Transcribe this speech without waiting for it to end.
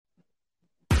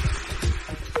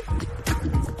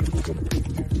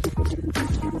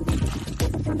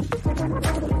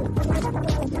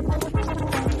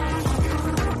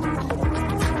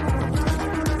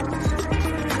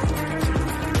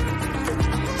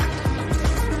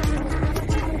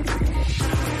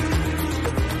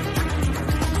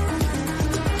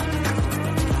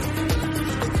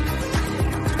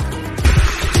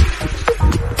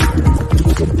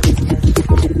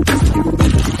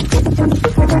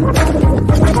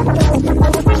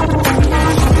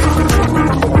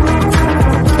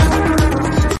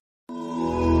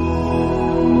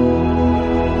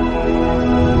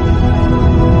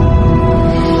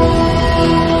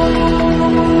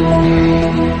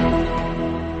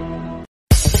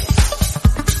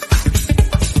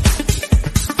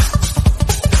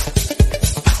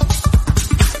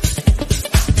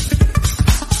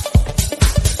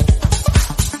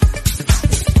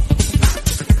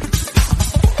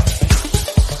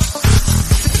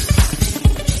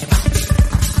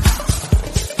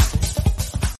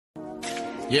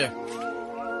Yeah.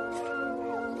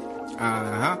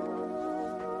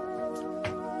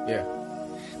 Yeah.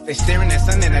 They staring at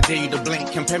sun and I dare you to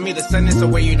blink. Compare me to sun, it's a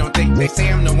way you don't think. They say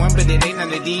I'm the one, but it ain't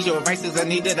none of these. Your advice is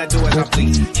unneeded, I do as I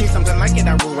please. Keep something like it,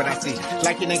 I rule what I see.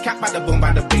 Like it ain't caught by the boom,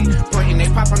 by the beat. Pointing, they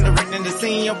pop, I'm directing the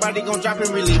scene. Your body gon' drop and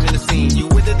relieving the scene. You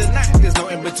with it or not, there's no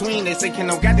in between. They say, can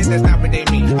no got it, that's not what they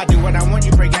mean. I do what I want,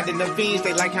 you break out in the fiends.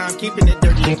 They like how I'm keeping it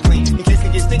dirty and clean. In case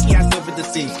it gets sticky, I silver the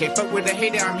seams. Can't fuck with a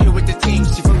hater, I'm here with the team.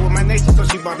 She fuck with my nature, so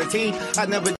she bought the team. I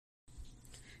never.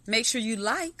 Make sure you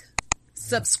like,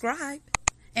 subscribe,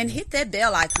 and hit that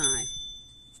bell icon.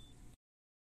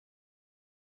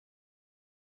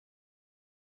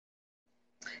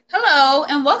 Hello,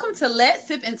 and welcome to Let's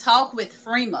Sip and Talk with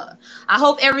Freema. I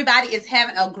hope everybody is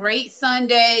having a great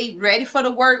Sunday, ready for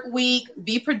the work week.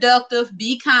 Be productive,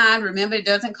 be kind. Remember, it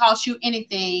doesn't cost you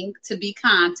anything to be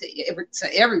kind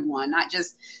to everyone, not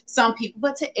just some people,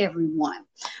 but to everyone.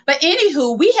 But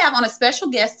anywho, we have on a special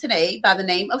guest today by the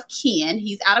name of Ken.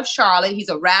 He's out of Charlotte. He's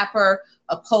a rapper,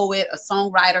 a poet, a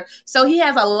songwriter. So he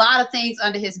has a lot of things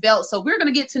under his belt. So we're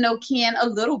going to get to know Ken a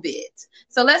little bit.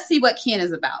 So let's see what Ken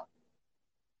is about.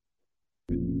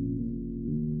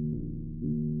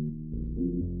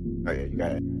 Oh, yeah, you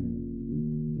got it.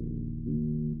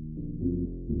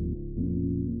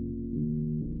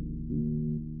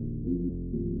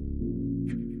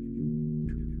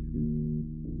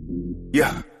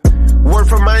 Yeah. Word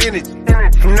from my energy.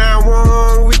 From now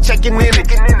on, we checking in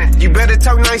it. You better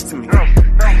talk nice to me.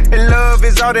 And love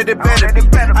is all that it better be.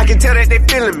 I can tell that they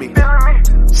feeling me.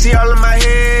 See all in my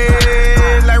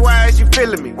head, like why is you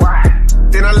feeling me?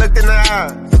 Then I looked in the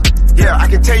eyes. Yeah, I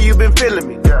can tell you been feeling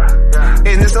me.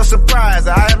 And it's no surprise,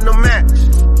 I have no match.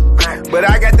 But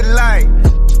I got the light.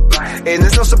 And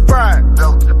it's no surprise.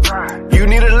 You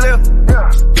need a lift.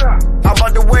 I'm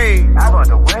about to wait.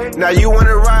 Now you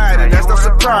wanna ride, and that's no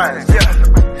surprise.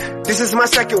 Yeah. This is my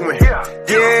second win.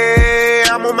 Yeah,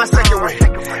 I'm on my second win.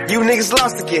 You niggas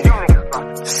lost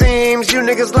again. Seems you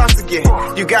niggas lost again.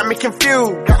 You got me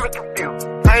confused.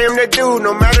 I am that dude,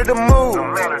 no matter the mood.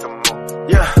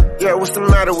 Yeah, what's the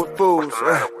matter with fools?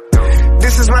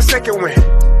 This is my second win.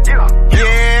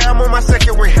 Yeah, I'm on my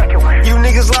second win. You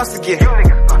niggas lost again.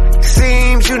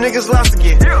 Seems you niggas lost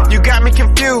again. You got me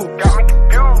confused.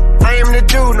 I am the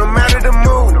dude, no matter the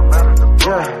mood.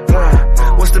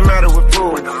 What's the matter with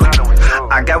fools?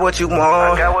 I got what you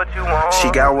want.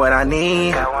 She got what I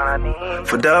need.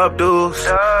 For dub dudes,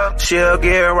 she'll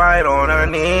get right on her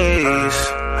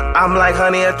knees. I'm like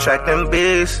honey attracting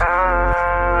bees.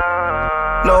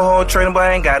 No whole trainer, but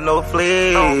I ain't got no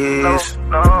fleas.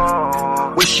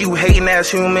 Wish you hating ass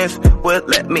humans would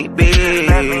let me be.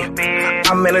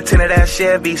 I'm in a tinted ass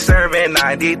Chevy serving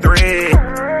 93.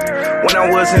 When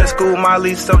I was in school, my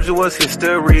lead subject was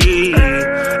history.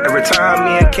 Every time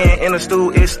me and Ken in the stool,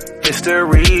 it's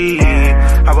history.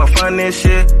 How about fun this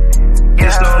shit?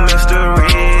 It's no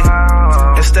mystery.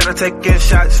 Instead of taking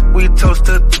shots, we toast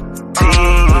to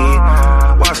tea.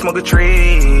 While I smoke a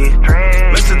tree.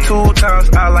 Listen 2 times,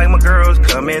 I like my girls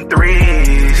come in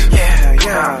 3s.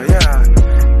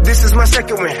 Yeah. This is my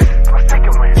second win.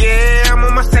 Yeah, I'm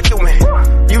on my second win.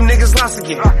 You niggas lost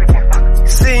again.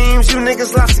 Seems you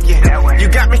niggas lost again. You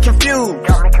got me confused.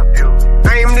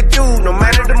 I am the dude, no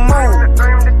matter the mood.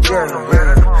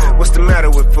 Yeah. What's the matter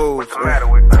with fools?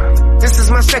 This is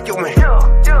my second win.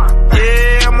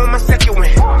 Yeah, I'm on my second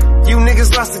win. You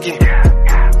niggas lost again.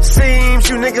 Seems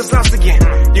you niggas lost again.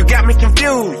 You got me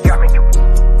confused.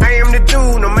 I am the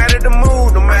dude, no matter the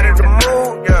mood, no matter the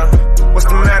mood. Yeah. What's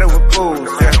the matter with fools?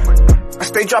 Yeah. I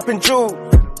stay dropping jewels.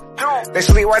 They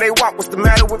sleep while they walk. What's the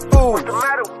matter with fools?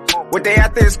 What they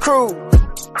after is cruel.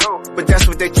 But that's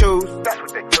what they choose.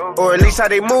 Or at least how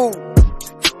they move.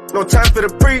 No time for the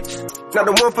preach, not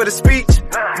the one for the speech.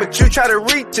 But you try to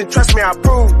reach and trust me, I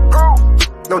prove.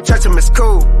 Don't touch him, it's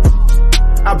cool.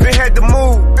 I been had to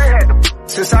move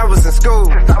since I was in school.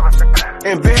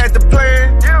 And been had to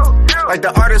plan like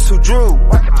the artist who drew.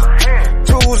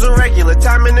 Tools irregular,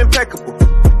 timing impeccable.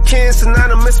 Kin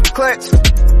synonymous with clutch.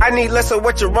 I need less of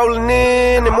what you're rolling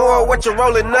in and more of what you're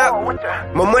rolling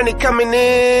up. More money coming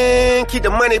in, keep the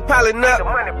money piling up.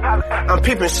 I'm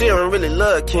peeping, she don't really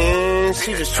love Ken.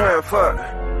 She just trying to fuck.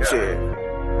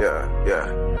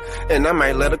 Yeah. And I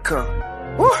might let her come.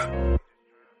 Woo.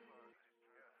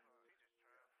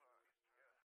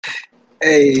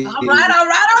 Hey. All right.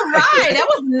 That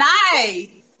was nice.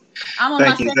 I'm on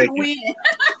my second win.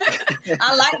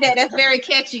 I like that. That's very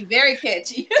catchy. Very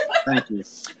catchy. Thank you.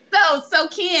 So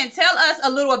Ken, tell us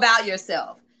a little about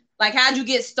yourself. Like, how'd you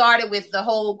get started with the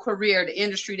whole career, the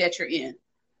industry that you're in?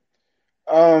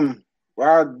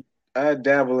 Well, I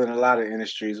dabble in a lot of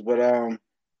industries, but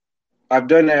I've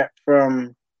done that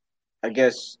from, I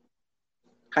guess,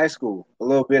 high school. A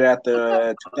little bit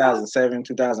after 2007,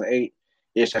 2008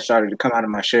 ish, I started to come out of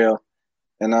my shell,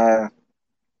 and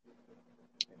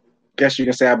guess you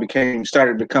can say I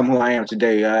started to become who I am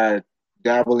today. I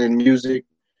dabble in music,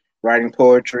 writing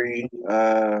poetry,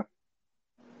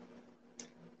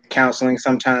 counseling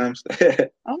sometimes. Okay.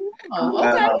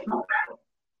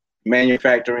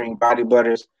 Manufacturing, body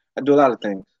butters. I do a lot of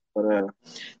things. But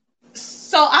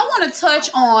so I want to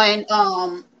touch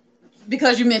on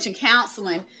because you mentioned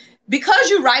counseling. Because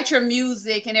you write your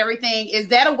music and everything, is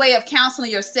that a way of counseling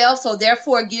yourself? So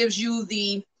therefore it gives you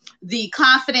the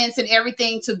confidence and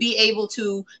everything to be able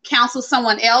to counsel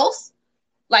someone else?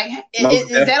 Like, is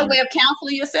that a way of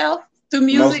counseling yourself through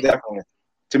music? Most definitely.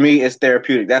 To me, it's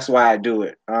therapeutic. That's why I do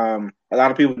it. A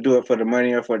lot of people do it for the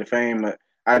money or for the fame, but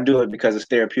I do it because it's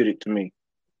therapeutic to me.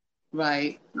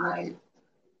 Right.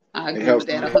 I agree with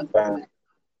that.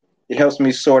 It helps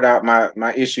me sort out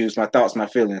my issues, my thoughts, my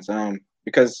feelings.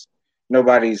 Because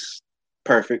nobody's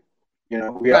perfect. We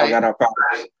all got our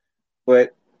problems.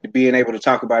 But being able to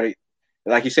talk about it,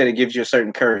 like you said, it gives you a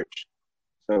certain courage.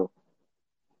 So,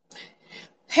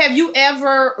 have you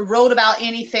ever wrote about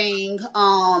anything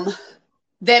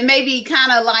that maybe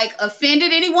kind of like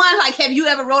offended anyone? Like, have you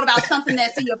ever wrote about something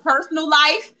that's in your personal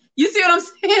life? You see what I'm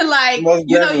saying? Like,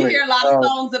 you hear a lot of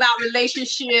songs about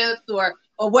relationships or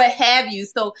what have you.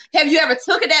 So, have you ever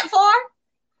took it that far?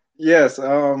 Yes.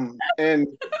 And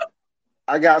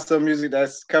I got some music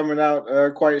that's coming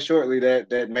out quite shortly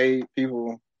that may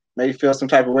feel some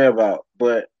type of way about,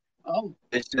 but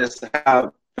it's just how I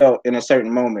felt in a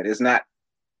certain moment. It's not,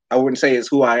 I wouldn't say it's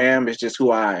who I am, it's just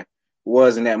who I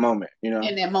was in that moment,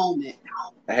 In that moment.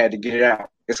 I had to get it out.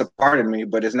 It's a part of me,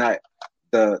 but it's not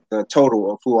the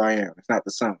total of who I am. It's not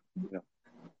the sum,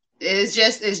 It's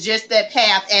just that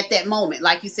path at that moment.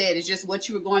 Like you said, it's just what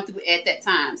you were going through at that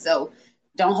time. So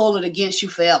don't hold it against you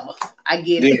forever. I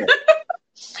get it.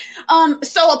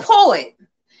 So a poet,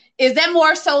 is that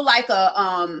more so like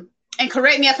and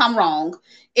correct me if I'm wrong,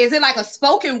 is it like a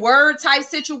spoken word type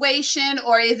situation,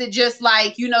 or is it just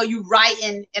like, you write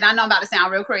and I know I'm about to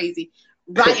sound real crazy,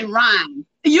 writing rhyme?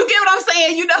 You get what I'm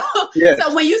saying? Yes.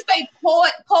 So when you say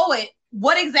poet,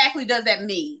 what exactly does that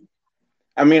mean?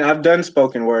 I mean, I've done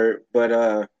spoken word,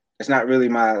 but it's not really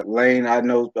my lane. I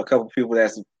know a couple people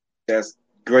that's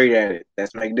great at it.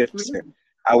 That's magnificent.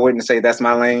 Mm-hmm. I wouldn't say that's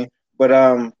my lane, but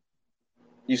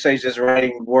you say just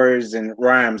writing words and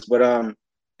rhymes, but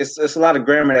it's a lot of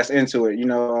grammar that's into it.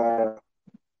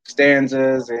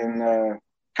 Stanzas and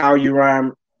how you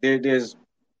rhyme. There's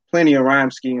plenty of rhyme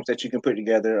schemes that you can put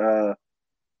together.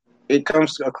 It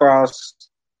comes across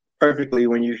perfectly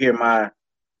when you hear my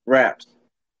raps.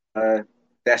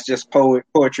 That's just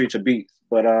poetry to beats,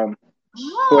 but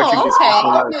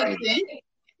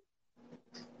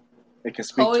it can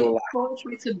speak to a lot.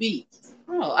 Poetry to beats.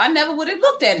 Oh, I never would have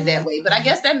looked at it that way, but I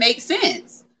guess that makes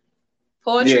sense.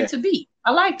 Poetry to beat.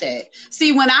 I like that.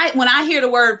 See, when I hear the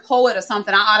word poet or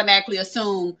something, I automatically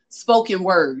assume spoken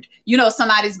word.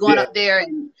 Somebody's going up there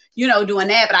and doing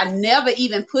that, but I never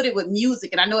even put it with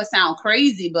music. And I know it sounds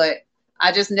crazy, but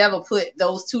I just never put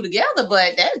those two together.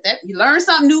 But that you learn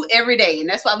something new every day, and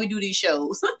that's why we do these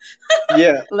shows.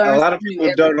 Yeah, a lot of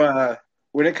people don't.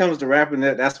 When it comes to rapping,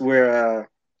 that's where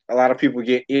a lot of people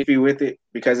get iffy with it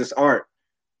because it's art.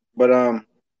 But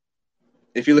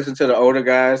if you listen to the older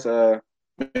guys,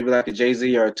 maybe like a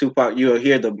Jay-Z or a Tupac, you'll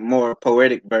hear the more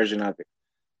poetic version of it.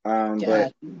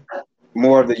 But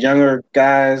more of the younger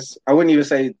guys, I wouldn't even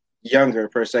say younger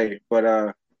per se,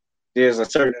 but there's a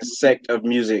certain sect of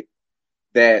music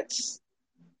that's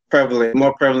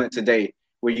more prevalent today,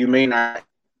 where you may not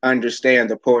understand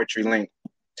the poetry link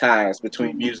ties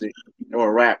between music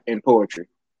or rap and poetry.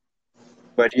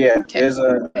 But yeah, there's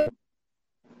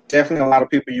definitely a lot of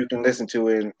people you can listen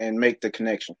to and make the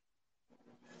connection.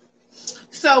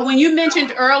 So when you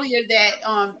mentioned earlier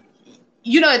that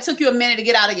it took you a minute to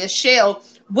get out of your shell,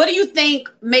 what do you think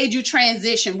made you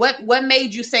transition? What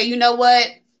made you say, you know what?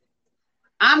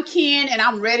 I'm Ken and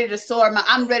I'm ready to soar.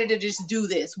 I'm ready to just do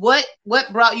this. What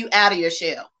brought you out of your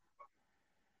shell?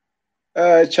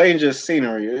 Change of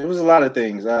scenery. It was a lot of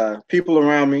things. People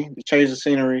around me, change the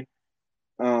scenery.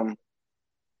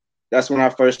 That's when I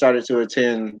first started to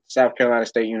attend South Carolina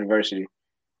State University.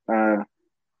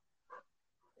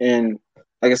 And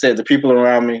like I said, the people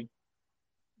around me,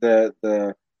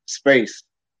 the space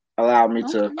allowed me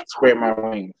to spread my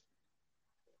wings.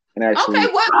 And actually, okay,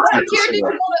 what year did you go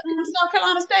to South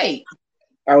Carolina State?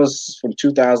 I was from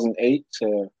 2008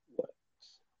 to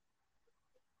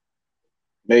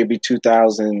maybe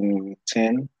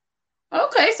 2010.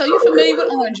 Okay, so you're familiar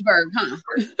with Orangeburg, huh?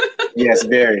 Yes,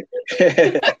 very.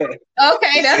 Okay,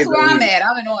 that's where I'm at.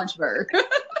 I'm in Orangeburg.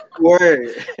 Word.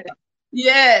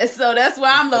 Yeah, so that's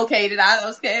where I'm located. I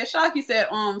was shocked you said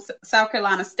South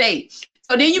Carolina State.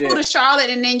 So then you moved to Charlotte,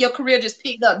 and then your career just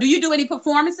picked up. Do you do any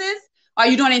performances? Are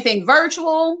you doing anything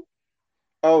virtual?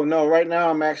 Oh no, right now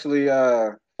I'm actually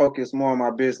focused more on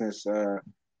my business.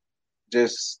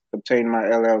 Just obtaining my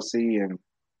LLC and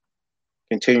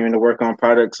continuing to work on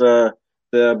products. The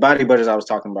body butters I was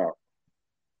talking about.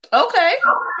 Okay.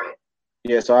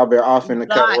 Yeah, so I'll be off in the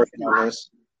cut working on this.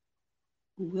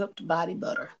 Whipped body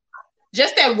butter.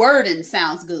 Just that wording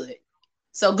sounds good.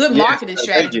 So good marketing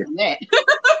strategy on that.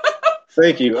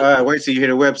 Thank you. Wait till you hear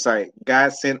the website.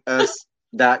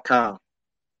 GodSentUs.com.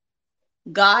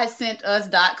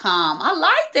 GodSentUs.com. I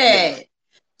like that. Yeah.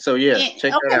 So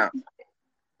check that out.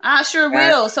 I sure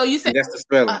will. So you said that's the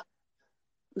spelling.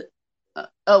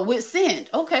 With sent.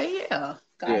 Okay, yeah.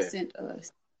 God sent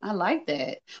us. I like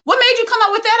that. What made you come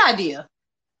up with that idea?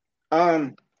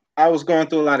 I was going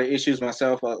through a lot of issues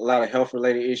myself, a lot of health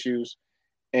related issues,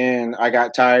 and I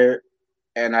got tired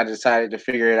and I decided to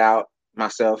figure it out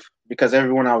myself because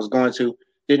everyone I was going to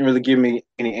didn't really give me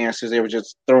any answers. They were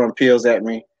just throwing pills at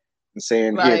me and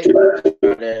saying, right. Here,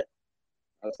 try that.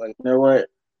 I was like, you know what?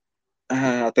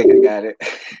 I think I got it.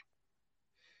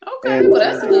 Okay, well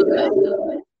that's good.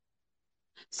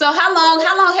 So how long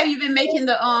have you been making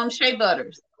the shea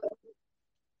butters?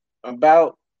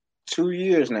 About 2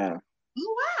 years now.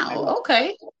 Oh, wow.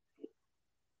 Okay.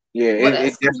 Yeah, it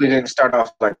definitely didn't start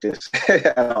off like this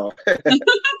at all.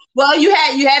 Well, you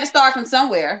had to start from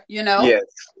somewhere, Yes.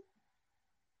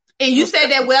 And you said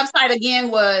that website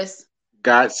again was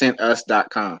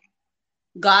GodSentUs.com.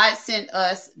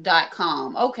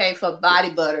 GodSentUs.com. Okay, for body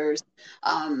butters.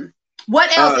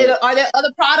 What else? Are there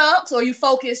other products, or you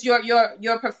focus your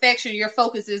perfection? Your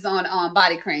focus is on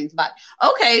body creams.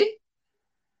 Okay.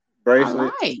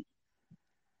 Bracelet.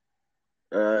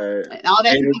 All right. And all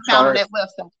that can be found on that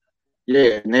website.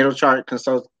 Yeah, natal chart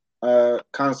consults,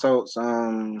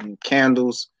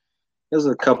 candles. There's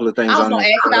a couple of things. I was going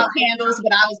to ask about candles,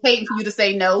 but I was waiting for you to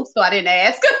say no, so I didn't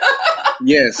ask.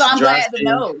 Yes. So I'm glad to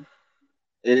know.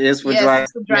 It is for dry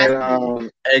skin,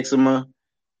 eczema.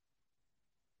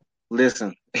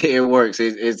 Listen, it works.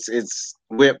 It's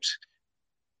whipped.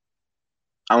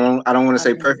 I don't want to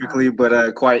say perfectly,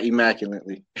 but quite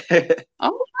immaculately. I'm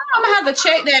gonna have to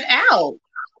check that out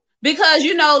because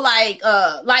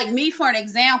like me, for an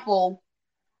example,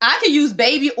 I can use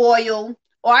baby oil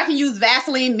or I can use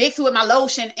Vaseline mixed with my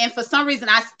lotion, and for some reason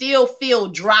I still feel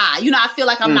dry. I feel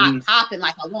like I'm not popping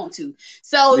like I want to.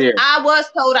 So I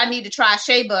was told I need to try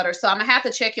shea butter, so I'm gonna have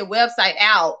to check your website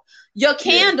out. Your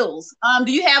candles,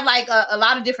 do you have like a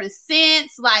lot of different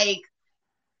scents? Like,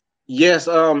 yes,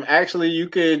 actually, you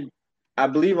could. I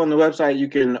believe on the website you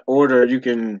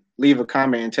can leave a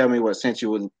comment and tell me what scent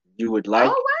you would like.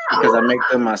 Oh, wow. Because I make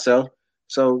them myself.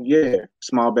 So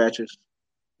small batches.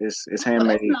 It's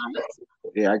handmade. Nice.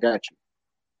 Yeah, I got you.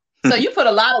 So you put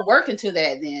a lot of work into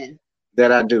that then.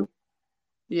 That I do.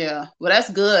 Yeah, well, that's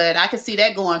good. I can see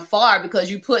that going far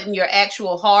because you putting your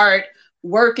actual hard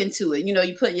work into it.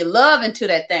 You putting your love into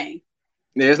that thing.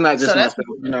 Yeah, it's not just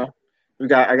myself. I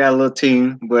got a little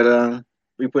team, but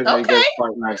we put it together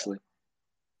quite nicely.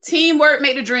 Teamwork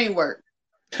make the dream work.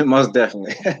 Most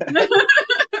definitely.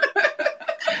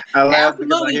 I laugh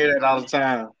because I hear that all the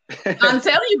time. I'm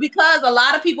telling you, because a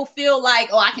lot of people feel like,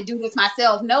 oh, I can do this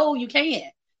myself. No, you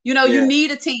can't. You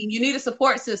need a team. You need a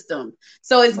support system.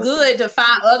 So it's good to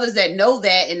find others that know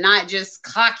that and not just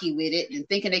cocky with it and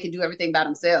thinking they can do everything by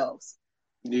themselves.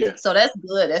 Yeah. So that's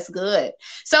good. That's good.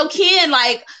 So Ken,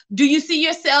 like, do you see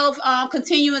yourself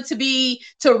continuing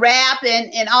to rap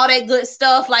and all that good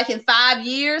stuff like in 5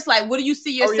 years? Like, what do you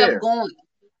see yourself going?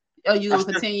 Are you gonna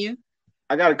continue?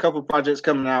 I got a couple projects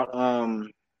coming out.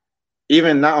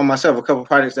 Even not on myself, a couple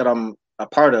projects that I'm a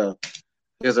part of.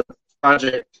 There's a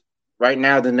project right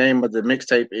now. The name of the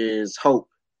mixtape is Hope,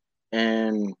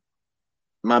 and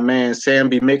my man Sam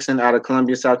B. Mixon out of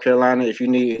Columbia, South Carolina. If you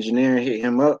need engineering, hit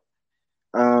him up.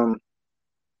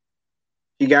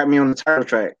 He got me on the title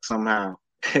track somehow.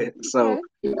 So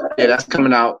yeah, that's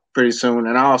coming out pretty soon.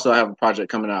 And I also have a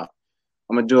project coming out.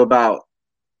 I'm gonna do about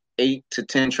 8 to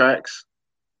 10 tracks,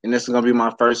 and this is gonna be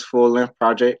my first full length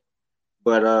project.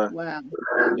 But wow,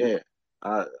 yeah.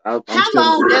 How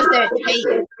long does that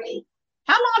take?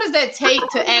 How long does that take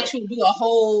to actually do a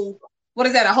whole? What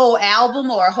is that? A whole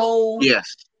album or a whole?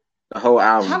 Yes, the whole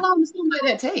album. How long does something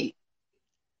like that take?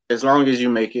 As long as you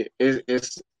make it.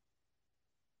 It's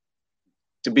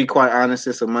to be quite honest,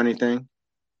 it's a money thing,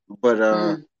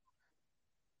 but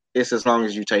it's as long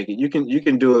as you take it. You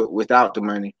can do it without the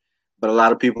money, but a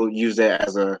lot of people use that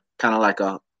as a kind of like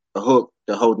a hook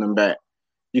to hold them back.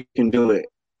 You can do it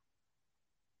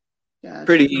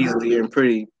pretty easily and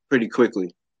pretty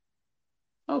quickly.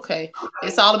 Okay,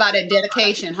 it's all about that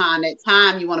dedication, huh? And that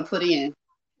time you want to put in.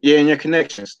 Yeah, and your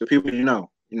connections, the people you know.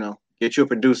 Get you a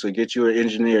producer, get you an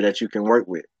engineer that you can work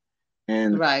with,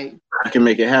 and right, you can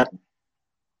make it happen.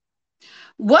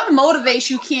 What motivates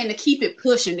you, Ken, to keep it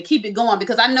pushing, to keep it going?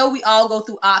 Because I know we all go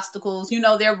through obstacles. There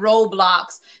are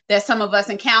roadblocks that some of us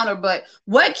encounter, but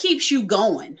what keeps you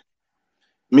going?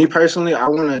 Me personally, I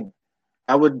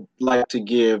would like to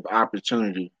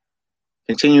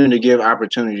continuing to give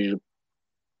opportunity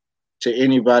to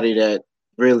anybody that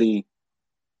really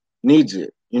needs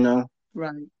it,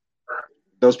 Right.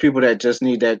 Those people that just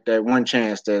need that one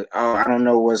chance that, I don't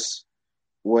know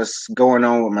what's going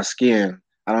on with my skin.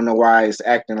 I don't know why it's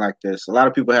acting like this. A lot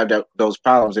of people have those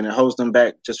problems, and it holds them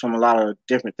back just from a lot of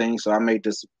different things. So I made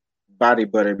this body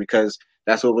butter because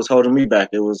that's what was holding me back.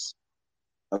 It was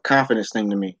a confidence thing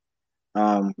to me.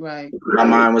 Right. My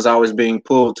mind was always being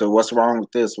pulled to what's wrong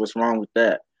with this, what's wrong with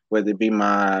that, whether it be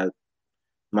my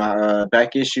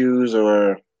back issues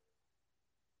or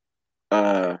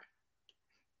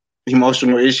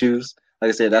emotional issues. Like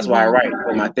I said, that's why I write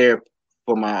for my therapy,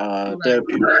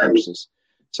 therapeutic purposes.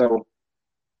 So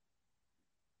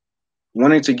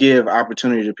wanting to give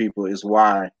opportunity to people is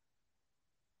why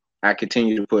I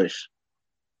continue to push.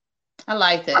 I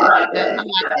like that. I like that.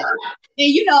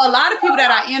 And a lot of people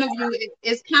that I interview,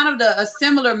 it's kind of a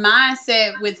similar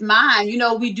mindset with mine.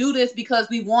 We do this because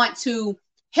we want to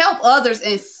help others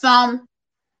in some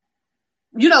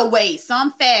way,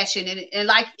 some fashion. And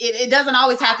like it doesn't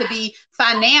always have to be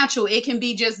financial. It can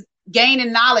be just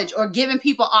gaining knowledge or giving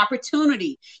people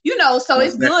opportunity. So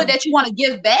it's good that you want to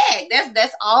give back.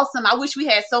 That's awesome. I wish we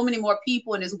had so many more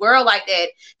people in this world like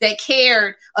that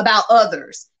cared about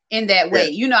others in that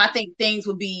way. I think things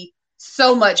would be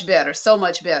so much better, so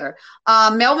much better.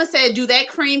 Melvin said, do that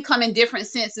cream come in different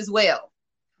scents as well?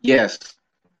 Yes.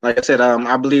 Like I said,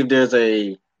 I believe there's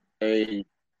a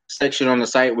section on the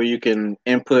site where you can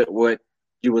input what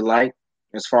you would like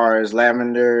as far as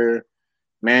lavender,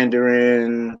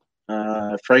 mandarin,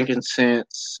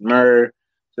 frankincense, myrrh.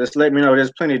 Just let me know.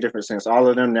 There's plenty of different scents. All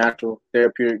of them natural,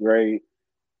 therapeutic grade.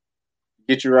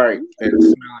 Get you right and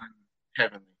smelling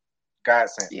heavenly. God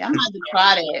sent. Yeah, I'm going to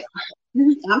try that.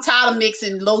 I'm tired of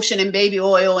mixing lotion and baby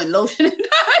oil and lotion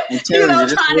and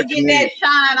trying to get that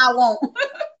shine I want.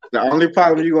 The only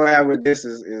problem you're gonna have with this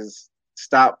is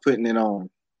stop putting it on.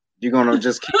 You're gonna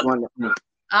just keep on.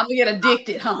 I'm gonna get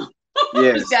addicted, huh?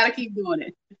 Yes. Just gotta keep doing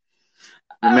it.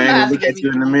 The man will look at you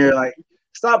in the mirror like,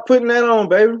 stop putting that on,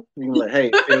 baby. You're like,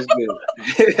 hey, it feels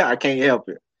good. I can't help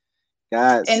it.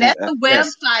 God, and that's the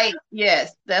website.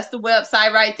 Yes, that's the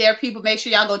website right there. People, make sure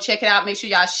y'all go check it out. Make sure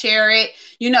y'all share it.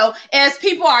 As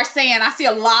people are saying, I see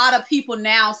a lot of people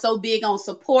now so big on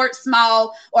support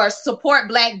small or support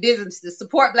Black businesses,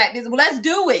 support Black business. Well, let's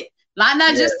do it. Not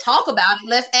just talk about it.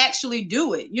 Let's actually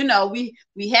do it.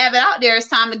 We have it out there. It's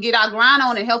time to get our grind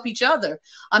on and help each other.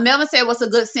 Melvin said, what's a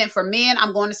good scent for men?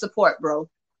 I'm going to support, bro.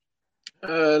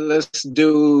 Let's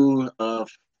do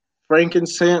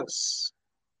frankincense.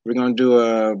 We're going to do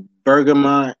a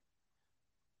bergamot.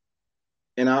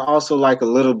 And I also like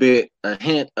a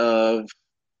hint of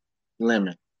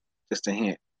lemon. Just a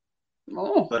hint.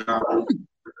 Oh. But,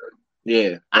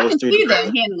 yeah. I can see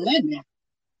that hint of lemon.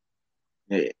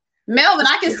 Yeah. Melvin,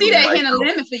 I can see that hint of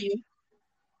lemon for you.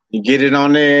 You get it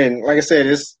on there, and like I said,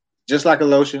 it's just like a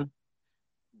lotion.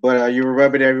 But you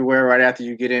rub it everywhere right after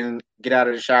you get out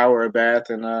of the shower or bath,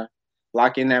 and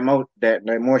lock in that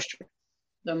moisture.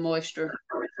 The moisture.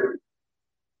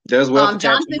 Does well.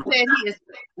 Jonathan said he is.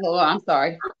 Oh, I'm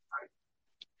sorry.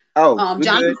 Oh,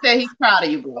 Jonathan said he's proud of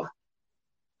you, bro.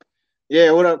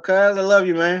 Yeah, what up, cuz? I love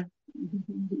you, man.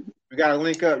 We gotta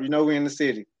link up. You know we're in the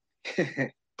city.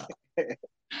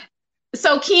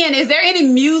 So, Ken, is there any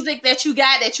music that you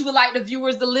got that you would like the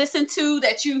viewers to listen to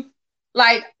that you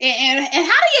like? And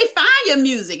how do you find your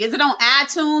music? Is it on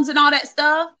iTunes and all that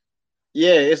stuff?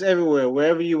 Yeah, it's everywhere.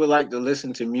 Wherever you would like to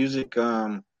listen to music.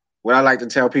 What I like to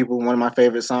tell people, one of my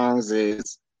favorite songs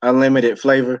is Unlimited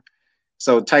Flavor.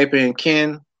 So type in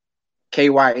Ken,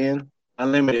 Kyn,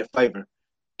 Unlimited Flavor,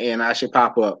 and I should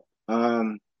pop up.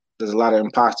 There's a lot of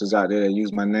imposters out there that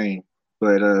use my name,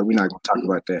 but we're not gonna talk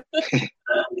about that.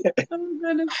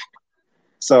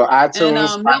 So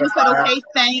iTunes, and Melvin said, okay,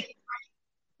 thanks.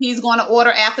 He's going to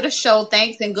order after the show.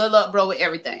 Thanks and good luck, bro, with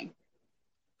everything.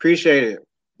 Appreciate it.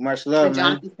 Much love, and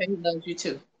Jonathan man. Said he loves you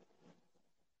too.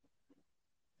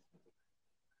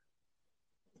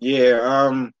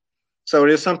 Yeah. So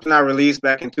there's something I released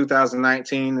back in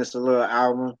 2019. It's a little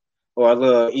album or a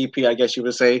little EP, I guess you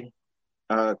would say,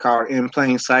 called In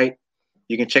Plain Sight.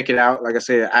 You can check it out. Like I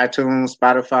said, iTunes,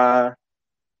 Spotify,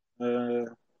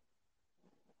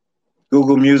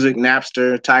 Google Music,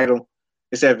 Napster, Tidal.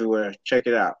 It's everywhere. Check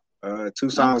it out. 2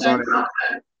 songs on it.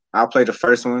 I'll play the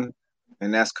first one,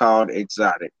 and that's called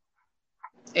Exotic.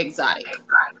 Exotic.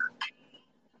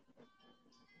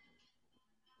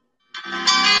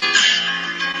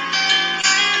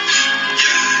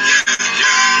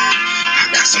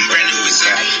 Some brand new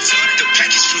exotic. The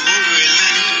package flew over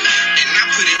Atlanta, and I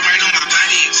put it right on my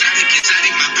body.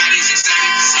 Exotic, my body's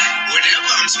exotic. Whatever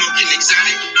I'm smoking,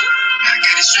 exotic. I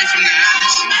got it straight from the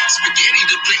islands. Spaghetti,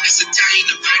 the plate that's Italian.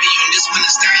 The body on this one,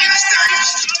 the stallion.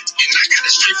 And I got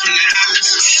it straight from the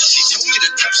islands. She told me to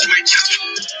top, she might chop it.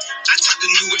 I taught the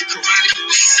new way karate.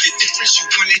 The difference you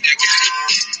wanted, I got it.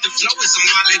 The flow is on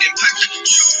wallet and pocket.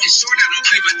 In short, I don't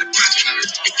play by the profit.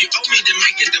 If you owe me to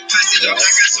make a deposit, I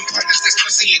got some partners that's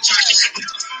pussy and charges.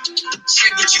 Say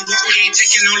what you want, we ain't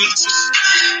taking no losses.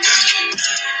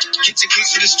 Get you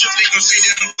close to the strip, they gon' say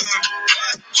that I'm far.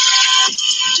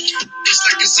 It's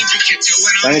like a secret, can't tell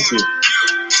what I'm on. Thank you.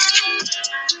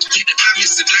 Get the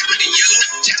obvious, the black with the yellow,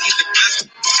 jacket the black.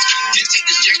 Then take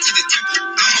this jack to the temple.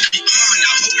 I'ma be on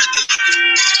a whole nother level.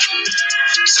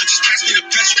 So just pass me the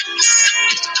petrol.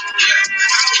 Yeah,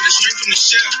 I ordered straight from the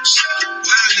shelf.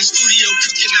 While in the studio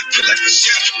cooking, I feel like a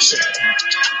chef.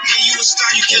 When you a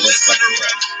star, you can live for the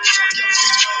rep.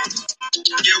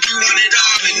 Yeah, we want it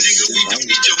all, and nigga, we don't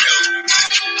need your help.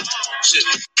 Shit,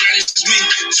 that is me,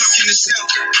 talking to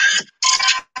self.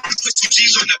 Put 2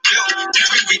 G's on the belt.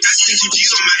 Every week I spend 2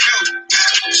 G's on my health.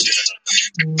 Shit,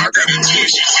 I got a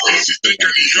choice. You think I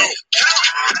need help?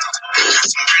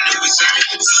 Some brand new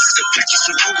exotic. The package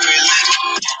flew over Atlanta,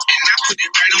 and I put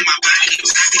it right on my body.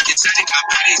 Exotic, my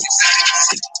body's exotic.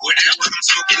 Whatever I'm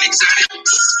smoking, exotic.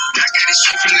 I got it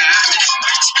straight from the island.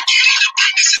 Spaghetti, the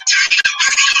plate that's Italian. The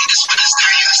body on this one, the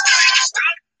stallion.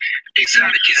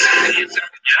 Exotic. Yeah,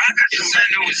 I got some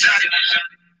brand new exotic.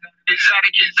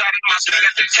 Exotic, my style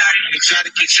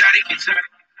exotic. Yeah,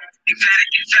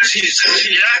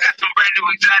 I got some brand new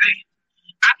exotic.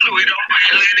 I flew it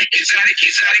over Atlantic, exotic,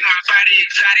 my body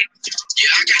exotic.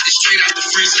 Yeah, I got this straight out the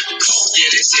freezer.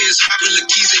 Yeah, this is Harvey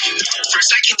Lakiza.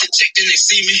 First I get the check, then they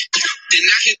see me. Then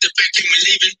I hit the back and we're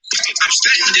leaving. I'm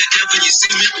stunting that devil, you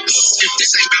see me. If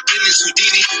this ain't my business,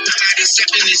 Houdini, I'm not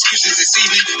accepting excuses this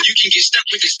evening. You can get stuck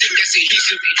with the stick that's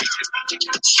adhesive.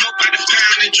 Smoke by the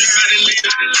pound and drink by the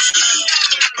liter.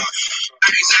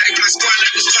 Exotic, my squad,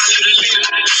 let us follow the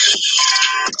leader.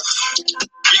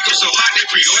 We go so hard, they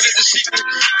pre-order the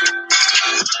secret.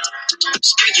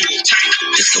 Schedule tight,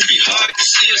 this gon' be hard to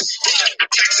see us.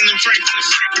 Taxing them Franklins.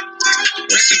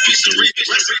 Rest in peace to Reed.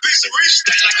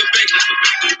 Stack like a baker.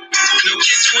 No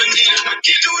kid to a nigga.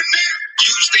 You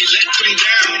stay let them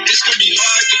down. This gon' be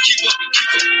hard to keep up.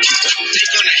 They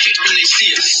gonna hate when they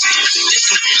see us. This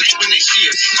gon' be late when they see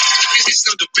us. It's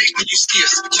no debate when you see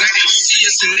us. Now they see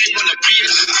us and they wanna be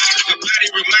us. My body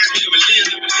reminds me of a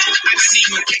Leah. I need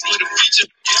more cake for the feature.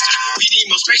 We need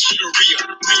more space for the real.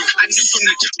 I knew from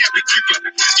the jump that we creep up.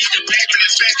 Get the bag when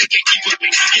it's fast, they can't keep up.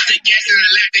 Get the gas in the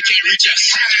lab, they can't reach us.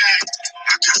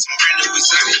 I got some brand new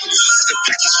exotic. The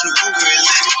package flew over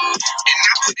Atlanta, and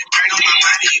I put it right on my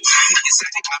body.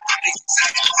 Exotic, my body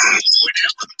exotic.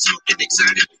 Whatever I'm smoking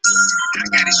exotic. I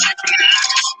got it straight from the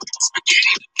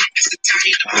spaghetti. It's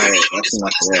Italian. That's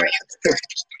enough for that.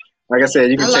 Like I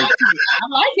said, you can check it. I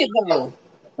like it though.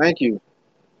 Thank you.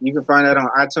 You can find that on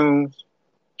iTunes,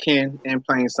 Ken, In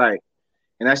Plain Sight.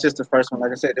 And that's just the first one.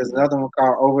 Like I said, there's another one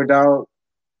called Overdog.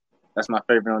 That's my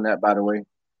favorite on that, by the way.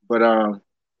 But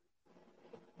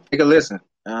take a listen.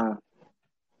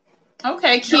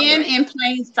 Okay, Ken in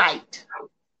Plain Sight.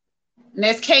 And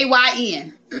that's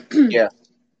KYN. Yeah.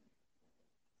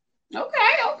 Okay.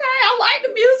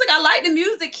 I like the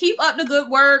music. Keep up the good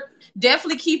work.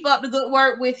 Definitely keep up the good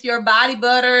work with your body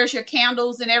butters, your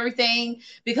candles, and everything.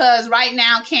 Because right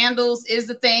now, candles is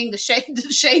the thing. The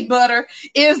shea butter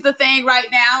is the thing right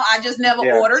now. I just never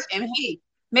ordered. And hey,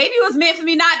 maybe it was meant for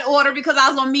me not to order because I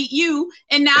was gonna meet you,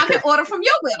 and now I can order from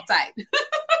your website.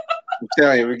 I'm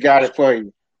telling you, we got it for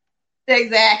you.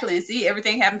 Exactly. See,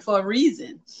 everything happened for a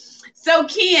reason. So,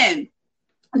 Ken,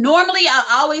 normally I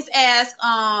always ask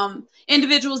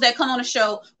individuals that come on the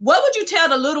show, what would you tell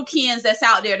the little Kens that's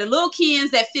out there, the little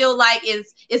Kens that feel like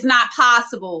it's not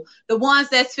possible, the ones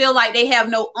that feel like they have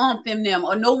no oomph in them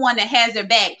or no one that has their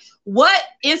back? What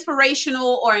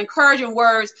inspirational or encouraging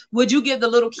words would you give the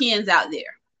little Kens out there?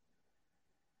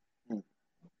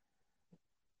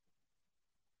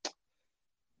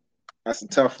 That's a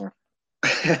tough one.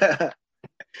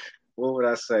 What would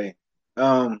I say?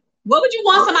 What would you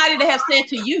want somebody to have said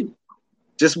to you?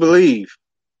 Just believe.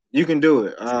 You can do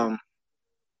it. The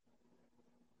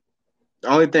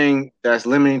only thing that's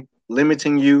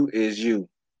limiting you is you.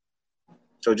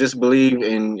 So just believe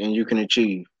and you can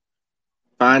achieve.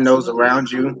 Find those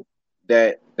around you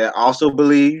that also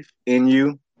believe in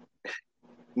you,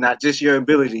 not just your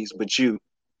abilities, but you.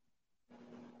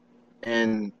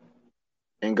 And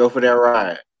go for that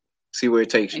ride. See where it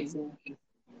takes you. Exactly.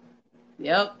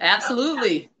 Yep,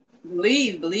 absolutely.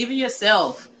 Believe in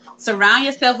yourself. Surround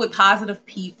yourself with positive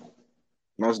people.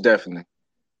 Most definitely.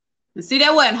 And see,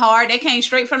 that wasn't hard. That came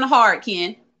straight from the heart,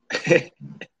 Ken. Thank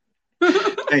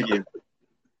you.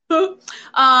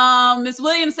 Ms.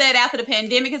 Williams said, after the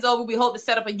pandemic is over, we hope to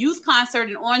set up a youth concert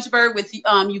in Orangeburg with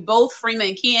you both, Freema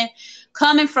and Ken,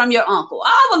 coming from your uncle.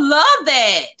 I would love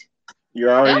that. You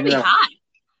already That'd be know. hot.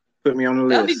 Put me on the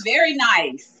list. That'd be very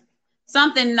nice.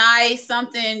 Something nice,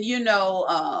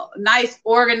 nice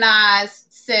organized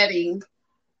setting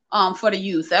for the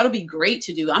youth. That'll be great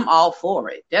to do. I'm all for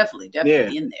it. Definitely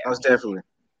in there. Most definitely.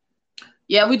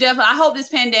 Yeah, I hope this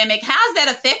pandemic, how's that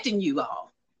affecting you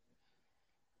all?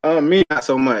 Me, not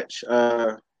so much.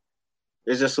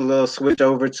 It's just a little switch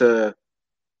over to,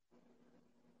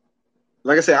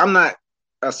 like I said, I'm not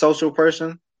a social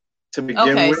person to begin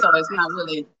with. Okay, so it's not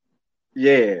really.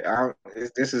 Yeah,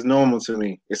 this is normal to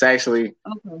me. It's actually,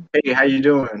 Hey, how you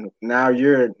doing? Now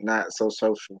you're not so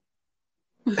social.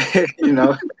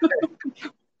 Now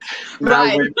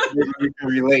right. we can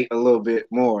relate a little bit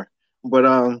more.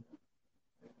 But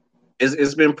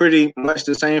it's been pretty much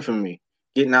the same for me.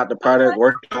 Getting out the product,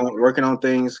 working on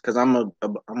things, because I'm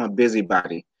a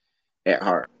busybody at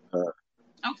heart.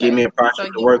 Give me a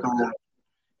project to work on,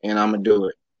 and I'm gonna do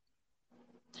it.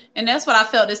 And that's what I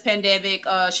felt this pandemic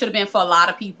should have been for a lot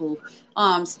of people.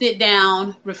 Sit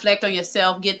down, reflect on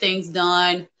yourself, get things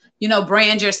done.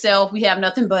 Brand yourself.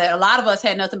 A lot of us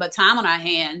had nothing but time on our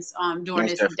hands during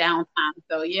this downtime.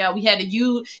 So yeah, we had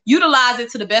to utilize it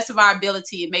to the best of our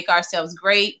ability and make ourselves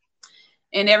great.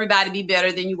 And everybody be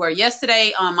better than you were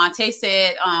yesterday. Monte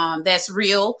said that's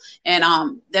real.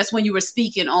 And that's when you were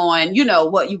speaking on,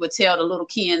 what you would tell the little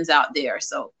Kens out there.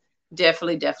 So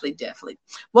definitely.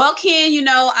 Well, Ken,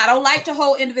 I don't like to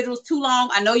hold individuals too long.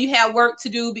 I know you have work to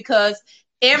do because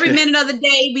every minute of the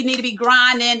day we need to be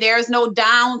grinding. There's no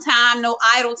downtime, no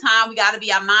idle time.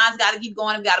 Our minds got to keep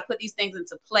going. We got to put these things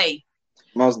into play.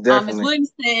 Most definitely. Ms.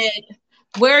 Williams said,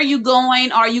 where are you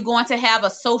going? Are you going to have a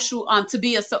social,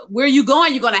 where are you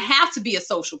going? You're going to have to be a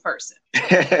social person.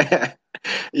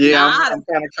 Yeah, I'm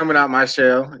kind of coming out my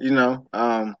shell,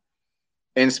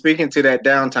 And speaking to that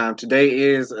downtime, today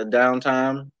is a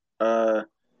downtime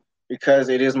because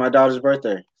it is my daughter's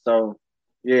birthday. So,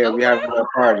 yeah, we have a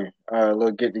party, a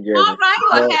little get together. All right,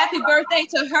 well, happy birthday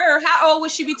to her. How old will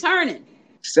she be turning?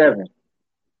 7.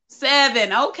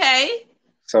 7, okay.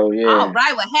 So, yeah. All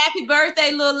right. Well, happy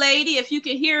birthday, little lady. If you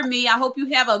can hear me, I hope you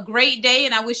have a great day,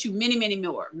 and I wish you many, many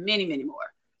more. Many, many more.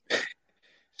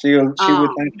 She would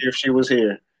thank you if she was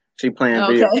here. She playing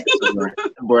video.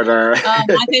 But like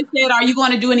I said, are you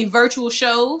going to do any virtual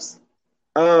shows?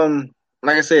 Like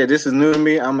I said, this is new to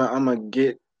me. I'm gonna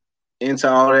get into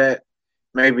all that.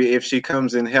 Maybe if she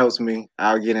comes and helps me,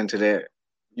 I'll get into that.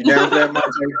 You down for that, Monte?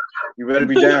 You better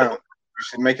be down. You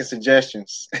should make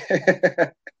suggestions.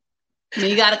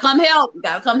 You got to come help. You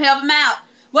got to come help him out.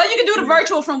 Well, you can do the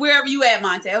virtual from wherever you at,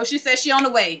 Monte. Oh, she says she on the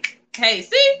way. Hey,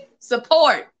 see?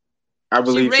 Support. I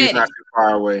believe she's not too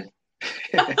far away.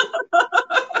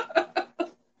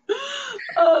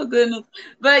 Oh, goodness.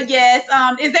 But yes,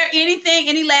 is there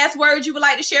any last words you would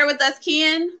like to share with us,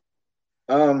 Ken?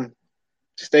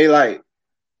 stay light,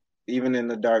 even in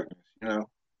the darkness. You know.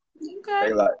 Okay.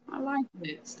 Stay light. I like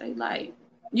it. Stay light.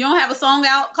 You don't have a song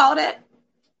out called that?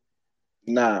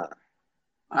 Nah.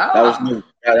 Oh. That was new.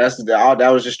 Yeah, that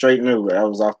was just straight new. That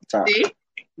was off the top. See?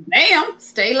 Damn,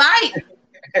 stay light.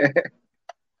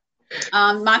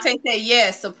 Monte said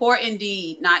yes, support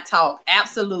indeed, not talk.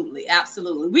 Absolutely,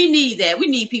 absolutely. We need that. We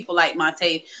need people like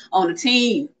Monte on the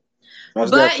team. Most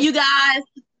but definitely. You guys,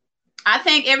 I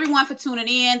thank everyone for tuning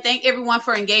in. Thank everyone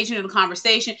for engaging in the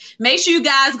conversation. Make sure you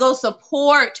guys go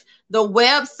support the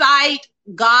website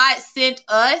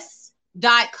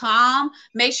GodSentUs.com.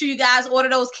 Make sure you guys order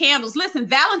those candles. Listen,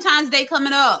 Valentine's Day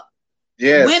coming up.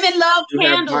 Yes. Women love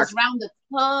candles around the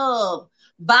tub.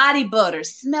 Body butter,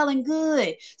 smelling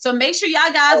good. So make sure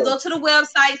y'all guys go to the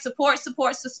website,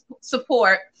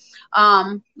 support.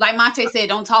 Like Monte said,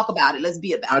 don't talk about it. Let's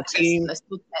be about it. Let's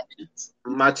do that.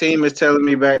 My team is telling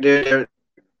me back there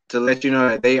to let you know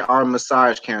that they are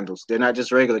massage candles. They're not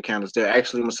just regular candles. They're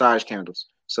actually massage candles.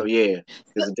 So yeah,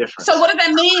 there's a difference. So what does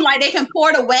that mean? Like they can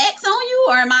pour the wax on you,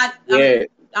 or am I?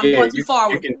 I'm going too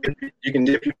far with it. You can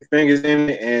dip your fingers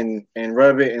in it and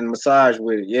rub it and massage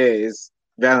with it. Yeah, it's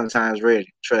Valentine's ready.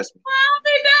 Trust me. Well,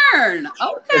 they darn.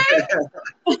 Okay.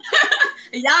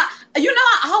 Yeah, you know,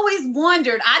 I always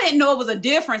wondered. I didn't know it was a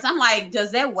difference. I'm like,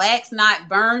 does that wax not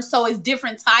burn? So it's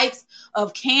different types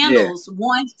of candles. Yeah.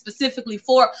 One specifically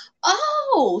for.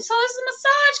 Oh, so it's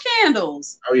massage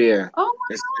candles. Oh yeah. Oh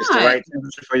my God. It's the right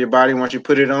temperature for your body. Once you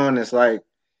put it on, it's like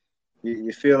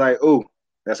you feel like ooh.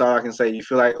 That's all I can say. You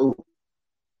feel like ooh.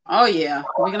 Oh yeah,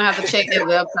 we're gonna have to check that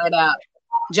website out.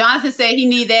 Jonathan said he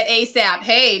need that ASAP.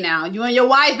 Hey, now you and your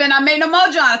wife better not make no more,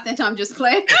 Jonathan. I'm just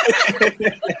playing.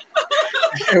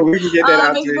 We can get that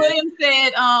out. Ms. Williams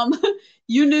said,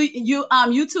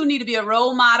 you two need to be a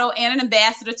role model and an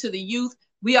ambassador to the youth.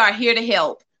 We are here to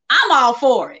help. I'm all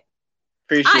for it.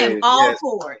 Appreciate it. I am all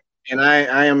for it. And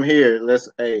I am here. Let's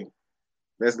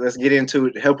get into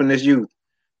it, helping this youth.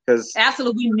 Because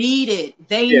absolutely, we need it.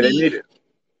 They need it.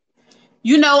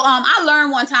 You know, I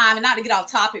learned one time, and not to get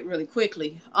off topic really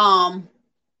quickly,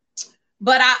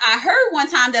 but I heard one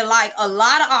time that like a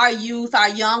lot of our youth, our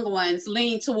young ones,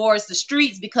 lean towards the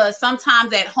streets because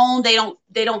sometimes at home they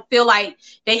don't feel like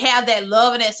they have that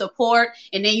love and that support,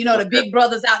 and then you know the big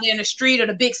brothers out there in the street or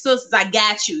the big sisters, I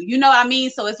got you. You know what I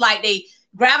mean? So it's like they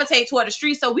gravitate toward the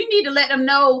street. So we need to let them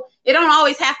know it don't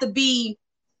always have to be.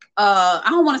 I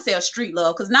don't want to say a street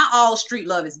love because not all street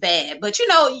love is bad, but you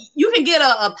know, you can get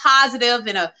a positive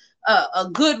and a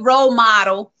good role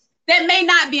model that may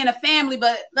not be in a family,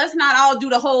 but let's not all do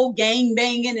the whole gang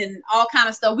banging and all kind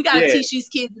of stuff. We got to teach these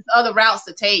kids other routes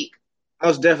to take.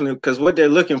 Most definitely, because what they're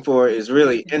looking for is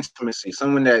really intimacy,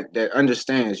 someone that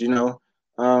understands, you know,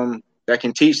 that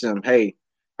can teach them, hey,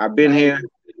 I've been here.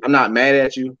 I'm not mad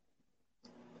at you.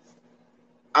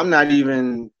 I'm not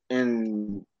even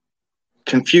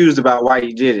confused about why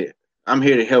you did it. I'm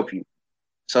here to help you.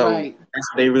 So that's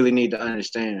what they really need to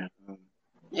understand.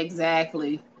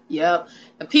 Exactly. Yep.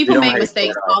 The people make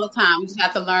mistakes all the time. We just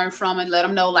have to learn from it, let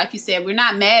them know, like you said, we're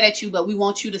not mad at you, but we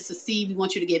want you to succeed. We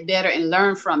want you to get better and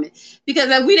learn from it. Because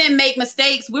if we didn't make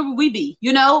mistakes, where would we be?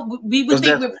 You know, we would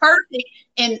think we're perfect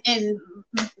and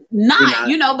not,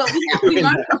 you know, but we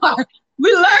learn from our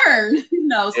we learn, you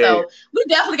know, so we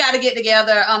definitely got to get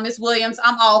together. Ms. Williams,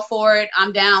 I'm all for it.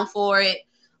 I'm down for it.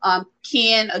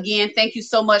 Ken, again, thank you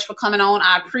so much for coming on.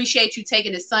 I appreciate you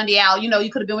taking this Sunday out. You know,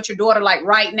 you could have been with your daughter like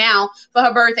right now for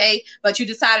her birthday, but you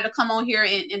decided to come on here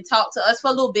and talk to us for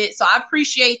a little bit. So I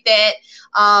appreciate that.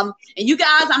 And you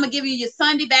guys, I'm going to give you your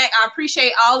Sunday back. I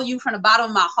appreciate all of you from the bottom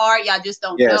of my heart. Y'all just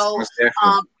don't know.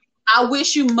 I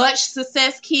wish you much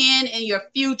success, Ken, in your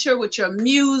future with your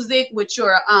music, with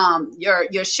your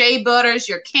shea butters,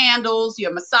 your candles,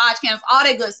 your massage candles, all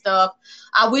that good stuff.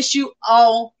 I wish you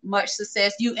all much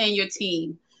success, you and your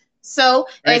team. So,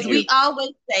 as we always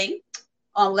say,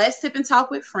 on Let's Sip and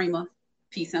Talk with Freema,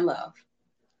 peace and love.